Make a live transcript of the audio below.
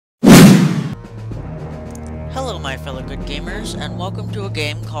Hello my fellow good gamers, and welcome to a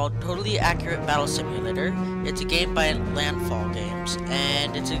game called Totally Accurate Battle Simulator. It's a game by Landfall Games,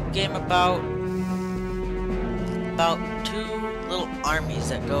 and it's a game about two little armies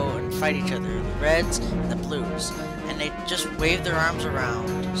that go and fight each other, the Reds and the Blues, and they just wave their arms around.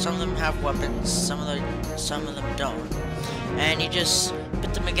 Some of them have weapons, some of them don't, and you just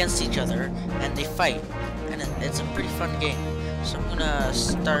pit them against each other, and they fight, and it's a pretty fun game. So I'm gonna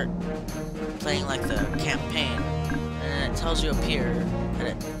start playing like the campaign, and it tells you up here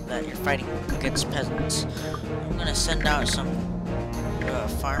that you're fighting against peasants. I'm gonna send out some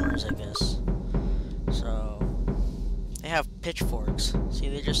farmers, I guess. So they have pitchforks. See,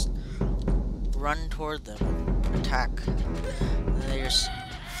 they just run toward them, attack, and they just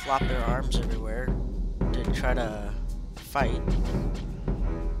flop their arms everywhere to try to fight.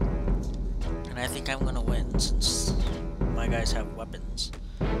 And I think I'm gonna win since my guys have weapons.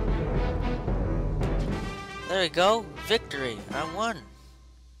 There we go, victory! I won.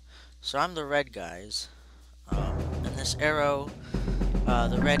 So I'm the red guys, and this arrow,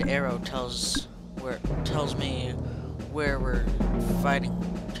 the red arrow tells me where we're fighting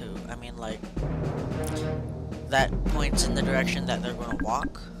to. I mean, like, that points in the direction that they're gonna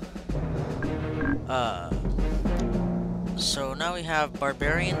walk. So now we have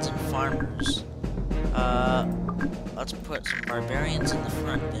barbarians and farmers. Let's put some barbarians in the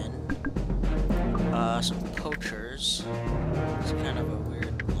front then. Some poachers. It's kind of a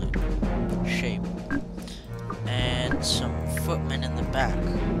weird, like, shape. And some footmen in the back.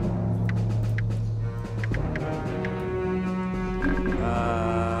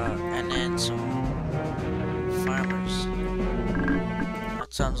 And then some farmers.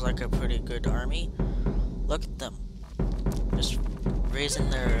 That sounds like a pretty good army. Look at them. Just raising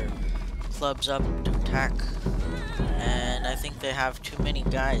their clubs up to attack. And I think they have too many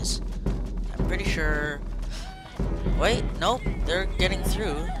guys. I'm pretty sure... Wait, nope, they're getting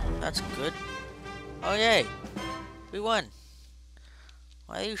through. That's good. Oh yay, we won.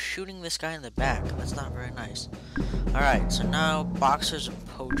 Why are you shooting this guy in the back? That's not very nice. Alright, so now boxers and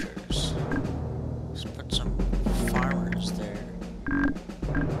poachers. Let's put some farmers there.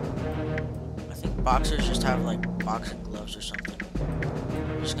 I think boxers just have like boxing gloves or something.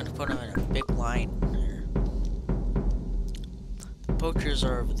 I'm just gonna put them in a big line there. The poachers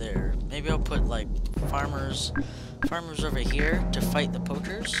are over there. Maybe I'll put like farmers over here to fight the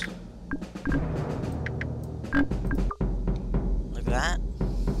poachers. Like that.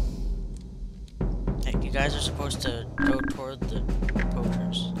 Hey, you guys are supposed to go toward the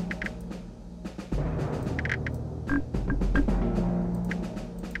poachers.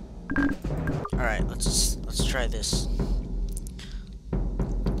 Alright, let's try this.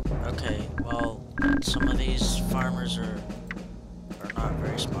 Okay, well, some of these farmers are not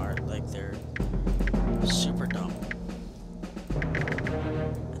very smart, like they're super dumb.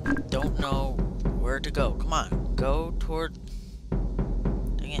 And they don't know where to go. Come on, go toward...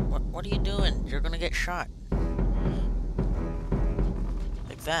 Dang it, what are you doing? You're gonna get shot.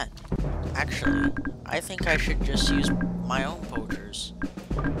 Like that. Actually, I think I should just use my own poachers.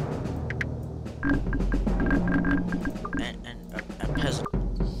 And a peasant.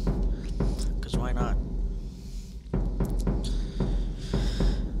 Because why not?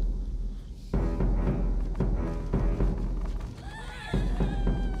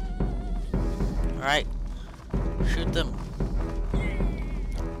 Alright. Shoot them.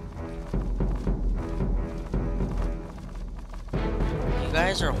 You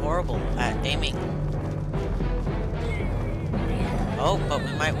guys are horrible at aiming. Oh, but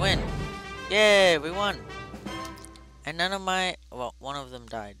we might win. Yay, we won. And none of my... Well, one of them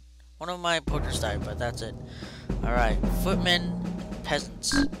died. One of my poachers died, but that's it. Alright, footmen and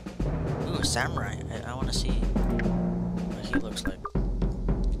peasants. Ooh, a samurai. I want to see what he looks like.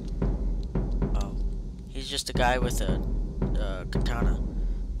 Oh. He's just a guy with a katana.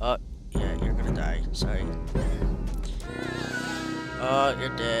 Oh, yeah, you're gonna die. Sorry. Oh,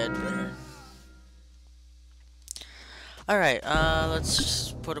 you're dead. Alright, let's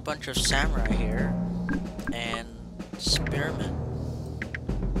just put a bunch of samurai here. And spearmen.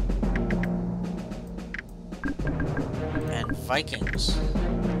 And Vikings.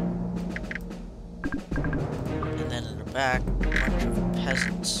 And then in the back, a bunch of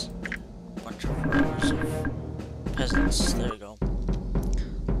peasants. A bunch of rows of peasants. There we go.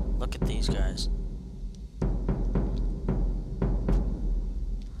 Look at these guys.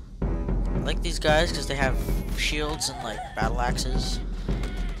 I like these guys because they have shields and like battle axes.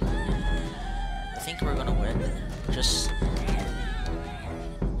 I think we're gonna win. Just...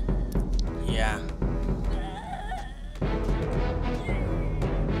 yeah.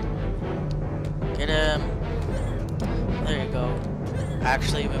 Get him!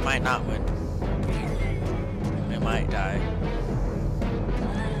 Actually, we might not win. We might die.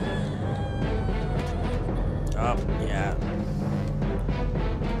 Oh, yeah.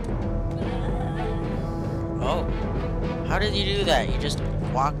 Oh, how did you do that? You just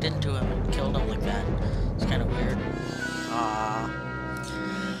walked into him and killed him like that. It's kind of weird.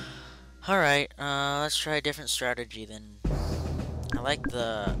 Alright, let's try a different strategy then. I like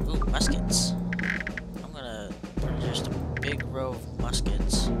the... Ooh, muskets. I'm gonna put just a big row of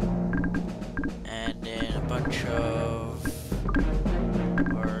muskets. And then a bunch of...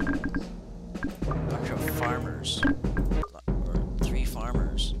 farmers. Or 3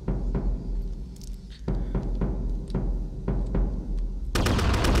 farmers.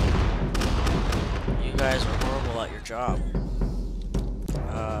 You guys are horrible at your job.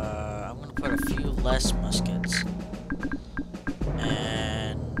 I'm gonna put a few less muskets.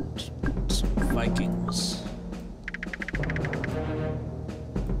 And some Vikings.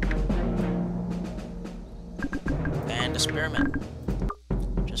 And a spearman.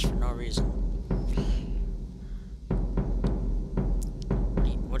 Just for no reason.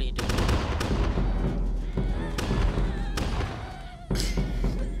 What are you doing?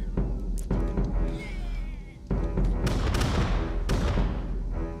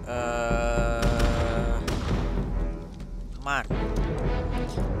 Come on.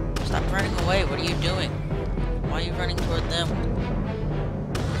 Stop running away. What are you doing? Why are you running toward them?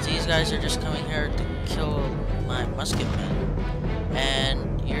 These guys are just coming here to kill my musket men.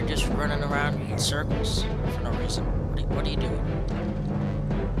 And you're just running around in circles for no reason. What are you doing?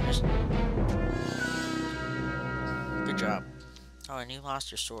 Just... Good job. Oh, and you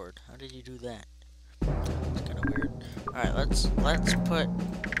lost your sword. How did you do that? It's kind of weird. Alright, let's put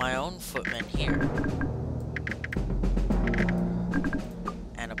my own footmen here.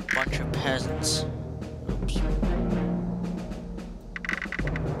 And a bunch of peasants. Oops.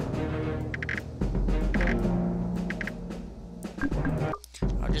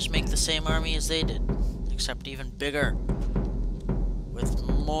 I'll just make the same army as they did, except even bigger. With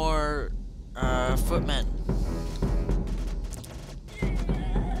more footmen.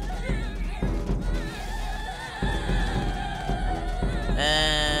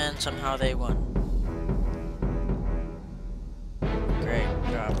 And somehow they won. Great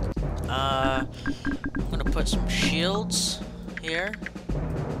job. I'm gonna put some shields here.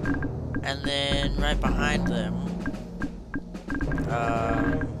 And then right behind them,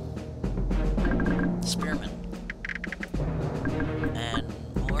 spearmen. And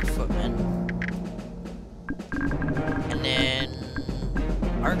more footmen. And then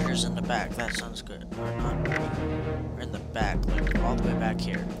archers in the back. That sounds good. Or not. Or in the back, like all the way back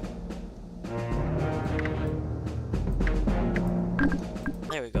here.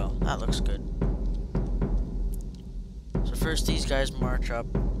 There we go. That looks good. So first these guys march up.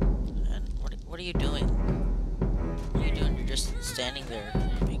 And what are you doing? What are you doing? You're just standing there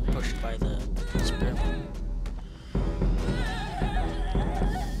being pushed by the spearmen.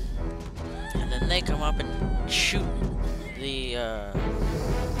 And then they come up and shoot the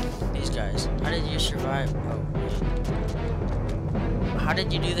these guys. How did you survive? Oh, how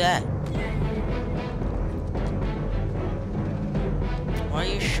did you do that? Why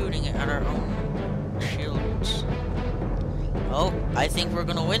are you shooting at our own shields? Oh, I think we're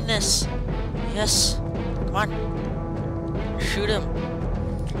gonna win this. Yes. Come on. Shoot him.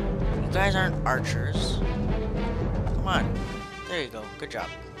 You guys aren't archers. Come on. There you go. Good job.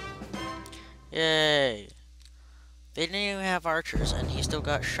 Yay. They didn't even have archers, and he still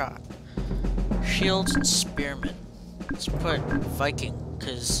got shot. Shields and spearmen. Let's put Viking,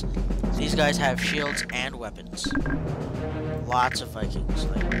 because these guys have shields and weapons. Lots of Vikings,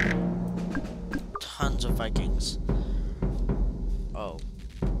 like tons of Vikings. Oh.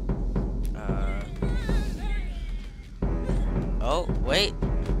 Oh, wait.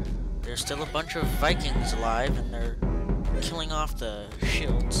 There's still a bunch of Vikings alive, and they're killing off the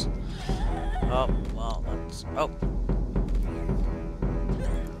shields. Oh, well, that's... Oh.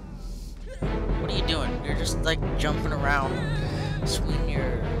 What are you doing? You're just, like, jumping around, swinging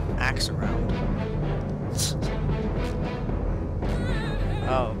your axe around.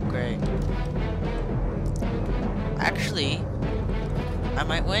 Oh, great. Actually, I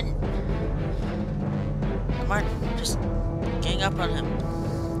might win. Come on, just gang up on him.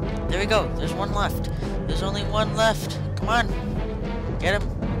 There we go. There's one left. There's only one left. Come on. Get him.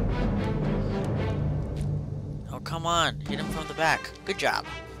 Oh, come on. Hit him from the back. Good job.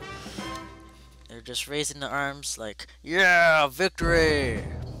 They're just raising the arms like, yeah, victory.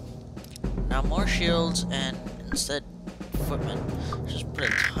 Now more shields and instead footmen. Just put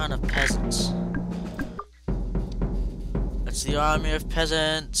a ton of peasants. Let's It's the army of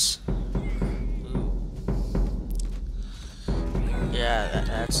peasants. Ooh. Yeah,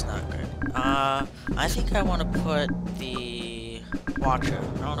 that's not good. I think I want to put the Watcher.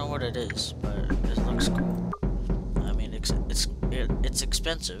 I don't know what it is, but it looks cool. I mean, it's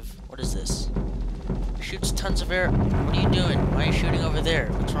expensive. What is this? It shoots tons of air. What are you doing? Why are you shooting over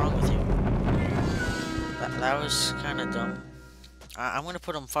there? What's wrong with you? That was kind of dumb. I'm gonna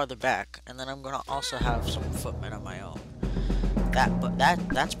put them farther back, and then I'm gonna also have some footmen on my own.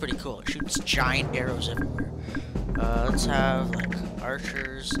 That's pretty cool. It shoots giant arrows everywhere. Let's have like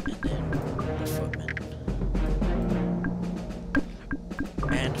archers and then the footmen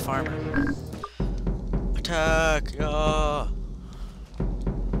and farmer. Attack! Yeah.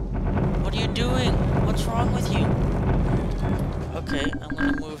 What are you doing? What's wrong with you? Okay, I'm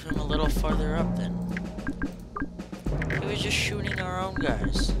gonna move him a little farther up then. He was just shooting our own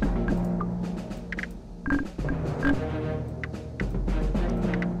guys.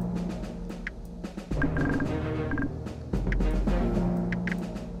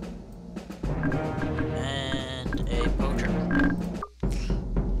 And a poacher.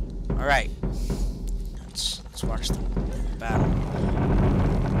 Alright. Let's watch the battle.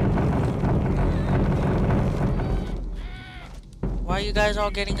 Why are you guys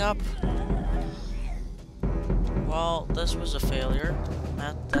all getting up? Well, this was a failure.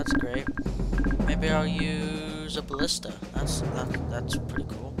 That's great. Maybe I'll use a ballista. That's pretty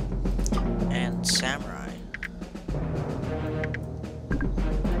cool. And samurai.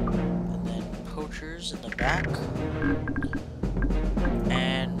 And then poachers in the back.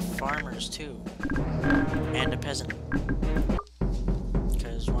 And farmers too. And a peasant.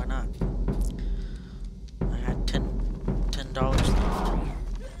 Because why not? I had $10 left.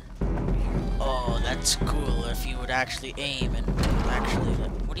 Oh, that's cool if you would actually aim and actually,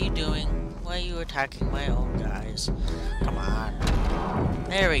 like, what are you doing? Why are you attacking my own guys? Come on.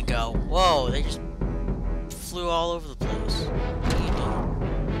 There we go. Whoa, they just flew all over the place. What are you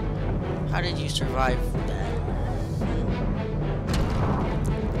doing? How did you survive that? Come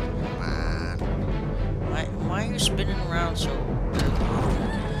on. Why are you spinning around so weirdly?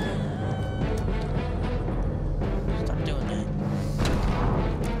 Stop doing that.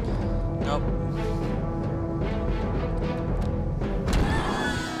 Nope.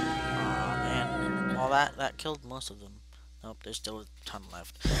 Aw, man. Well, that killed most of them. Nope, there's still a ton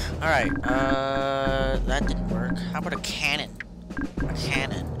left. Alright, that didn't work. How about a cannon? A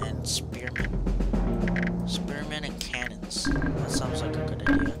cannon and spearmen. Spearmen and cannons. That sounds like a good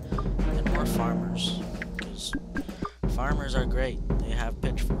idea. And more farmers. Because farmers are great. They have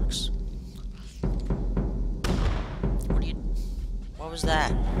pitchforks. What was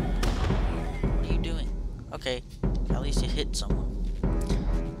that? What are you doing? Okay, at least you hit someone.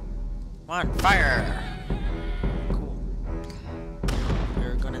 Come on, fire! Cool.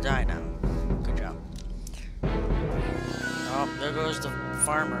 You're gonna die now. Good job. Oh, there goes the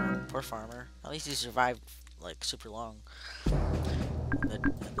farmer. Poor farmer. At least he survived, like, super long. And then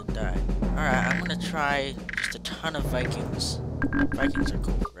died. Alright, I'm gonna try just a ton of Vikings. Vikings are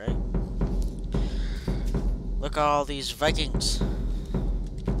cool, right? Look at all these Vikings.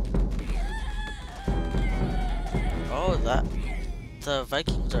 Oh, the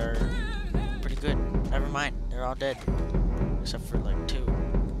Vikings are pretty good. Never mind, they're all dead. Except for like 2.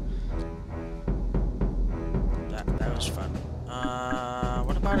 That was fun.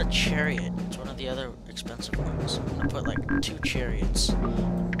 What about a chariot? It's one of the other expensive ones. I'm gonna put like 2 chariots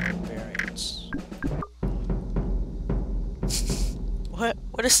and variants.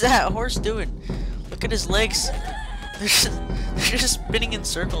 What is that horse doing? Look at his legs. They're just spinning in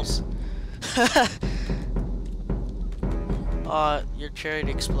circles. Your chariot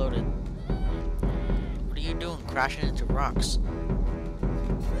exploded. What are you doing? Crashing into rocks.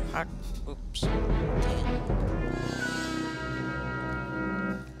 Oops. Dang.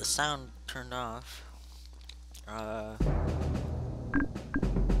 The sound turned off. Well,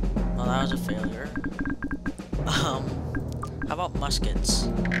 that was a failure. How about muskets?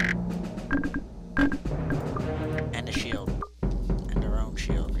 And a shield. And their own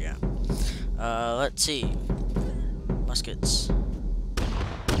shield, yeah. Let's see. Muskets.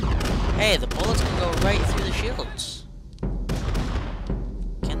 Hey, the bullets can go right through the shields.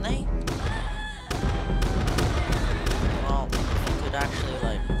 Can they? Well, if you could actually,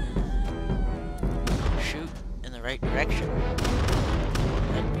 like, shoot in the right direction,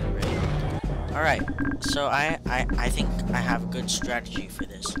 that'd be great. Alright, so I think I have a good strategy for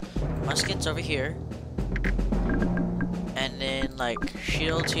this. Muskets over here. And then, like,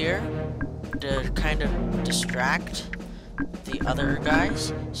 shields here to kind of distract the other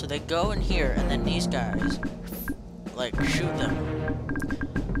guys. So they go in here, and then these guys like shoot them.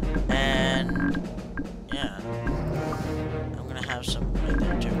 And yeah, I'm gonna have some right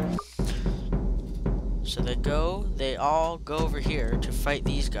there too. So they all go over here to fight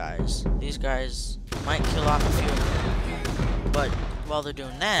these guys. These guys might kill off a few of them, but while they're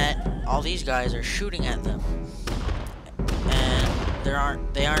doing that, all these guys are shooting at them, and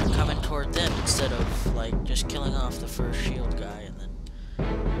they aren't coming toward them, instead of like just killing off the first shield guy and then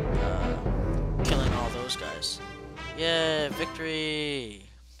killing all those guys. Yeah, victory!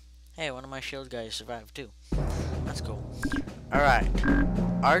 Hey, one of my shield guys survived too. That's cool. Alright.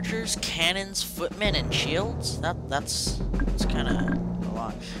 Archers, cannons, footmen, and shields? That's kinda a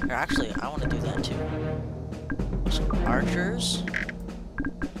lot. Or actually, I wanna do that too. So archers,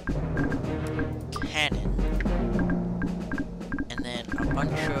 cannon, and then a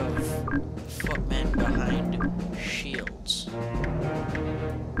bunch of footmen behind shields.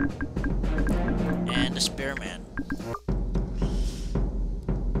 And a spearman.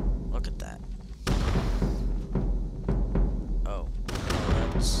 Look at that. Oh,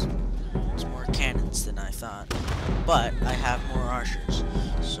 that's more cannons than I thought. But I have more archers,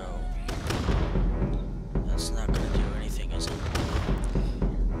 so that's not gonna do anything, is it?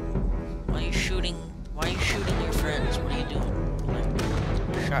 Why are you shooting your friends? What are you doing? Like,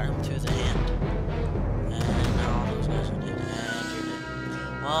 shot him through the hand. And now all those guys are dead. And you're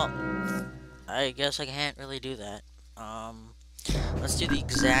dead. Well, I guess I can't really do that. Let's do the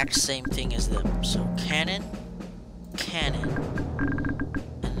exact same thing as them. So cannon,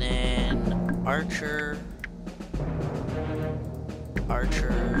 and then archers,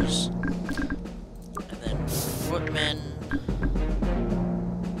 and then footmen,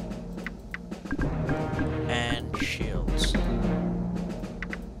 and shields.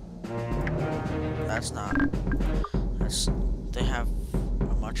 They have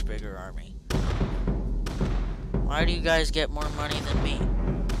a much bigger army. Why do you guys get more money than me?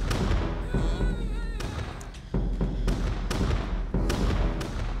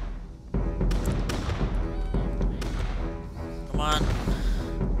 Come on.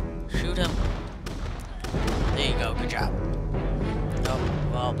 Shoot him. There you go, good job. Oh,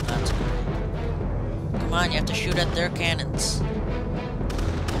 well, that's great. Come on, you have to shoot at their cannons.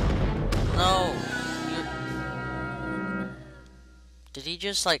 No. Did he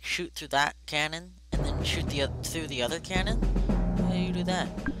just, like, shoot through that cannon? And then shoot through the other cannon? How do you do that?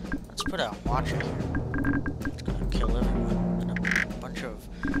 Let's put a watcher here. It's gonna kill everyone. And a bunch of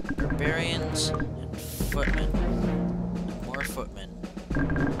barbarians and footmen. And more footmen.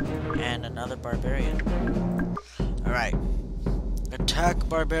 And another barbarian. Alright. Attack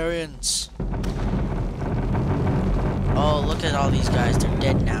barbarians! Oh, look at all these guys. They're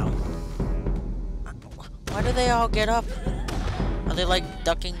dead now. Why do they all get up? Are they like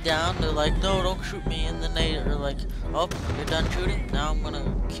ducking down? They're like, no, don't shoot me. And then they are like, oh, you're done shooting? Now I'm gonna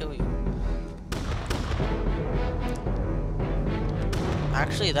kill you.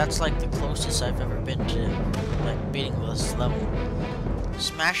 Actually, that's like the closest I've ever been to like beating this level.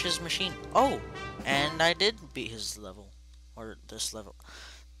 Smash his machine. Oh, and I did beat his level. Or this level.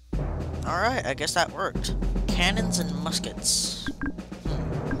 Alright, I guess that worked. Cannons and muskets.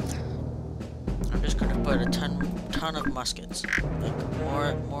 I'm just gonna put a ton of muskets, like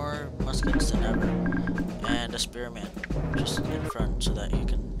more muskets than ever, and a spearman just in front so that you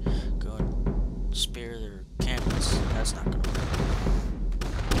can go and spear their cannons. That's not gonna work.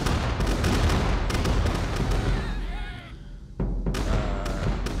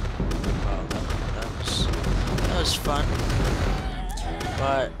 Wow, that was fun,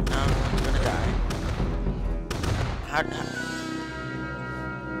 but now I'm gonna die.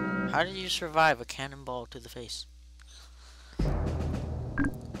 How did you survive a cannonball to the face?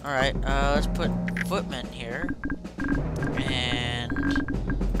 Alright, let's put footmen here. And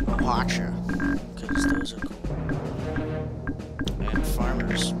a watcher, because those are cool. And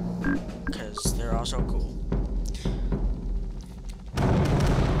farmers, because they're also cool.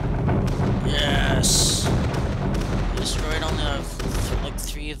 Yes! You destroyed only like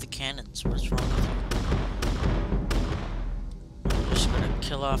 3 of the cannons. What's wrong with you?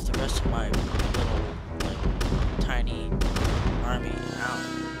 Kill off the rest of my little, like, tiny army.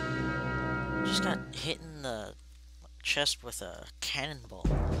 Ow. Just got hit in the chest with a cannonball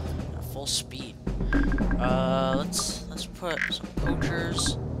at full speed. Let's put some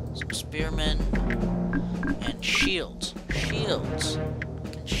poachers, some spearmen, and shields. Shields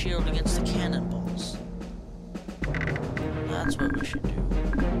can shield against the cannonballs. That's what we should do.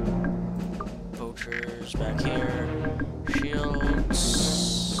 Poachers back here.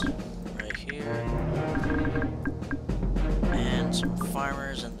 Shields right here, and some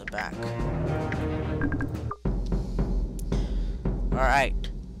farmers in the back.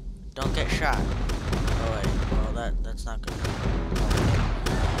 Alright. Don't get shot. Oh wait, well that's not good.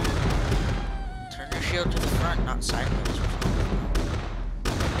 Turn your shield to the front, not sideways.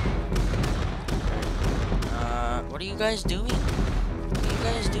 What are you guys doing? What are you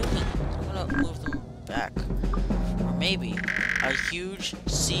guys doing? I'm gonna move them back. Or maybe a huge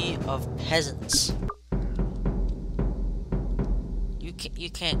sea of peasants. You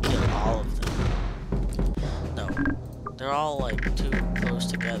can't kill all of them. No. They're all like too close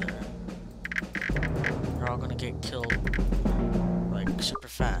together. They're all gonna get killed like super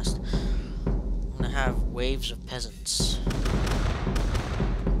fast. I'm gonna have waves of peasants.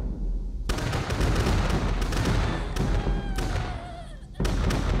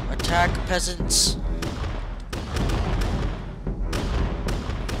 Attack peasants!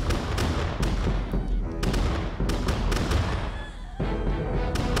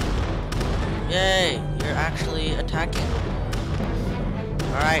 Yay! You're actually attacking.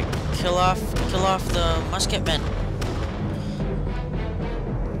 Alright, kill off the musketmen.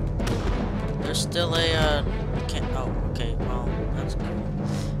 There's still a oh, okay, well, that's cool.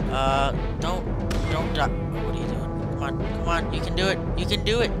 Don't die. What are you doing? Come on, you can do it. You can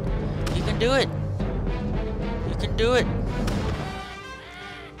do it. You can do it. You can do it.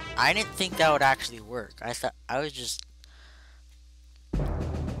 I didn't think that would actually work. I thought I was just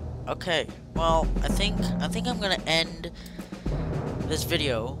okay. Well, I think I'm gonna end this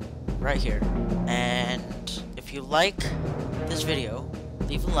video right here. And if you like this video,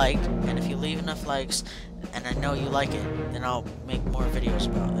 leave a like. And if you leave enough likes, and I know you like it, then I'll make more videos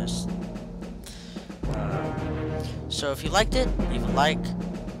about this. So if you liked it, leave a like.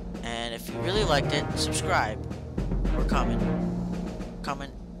 And if you really liked it, subscribe or comment.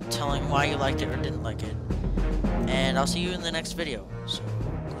 Comment telling why you liked it or didn't like it. And I'll see you in the next video. So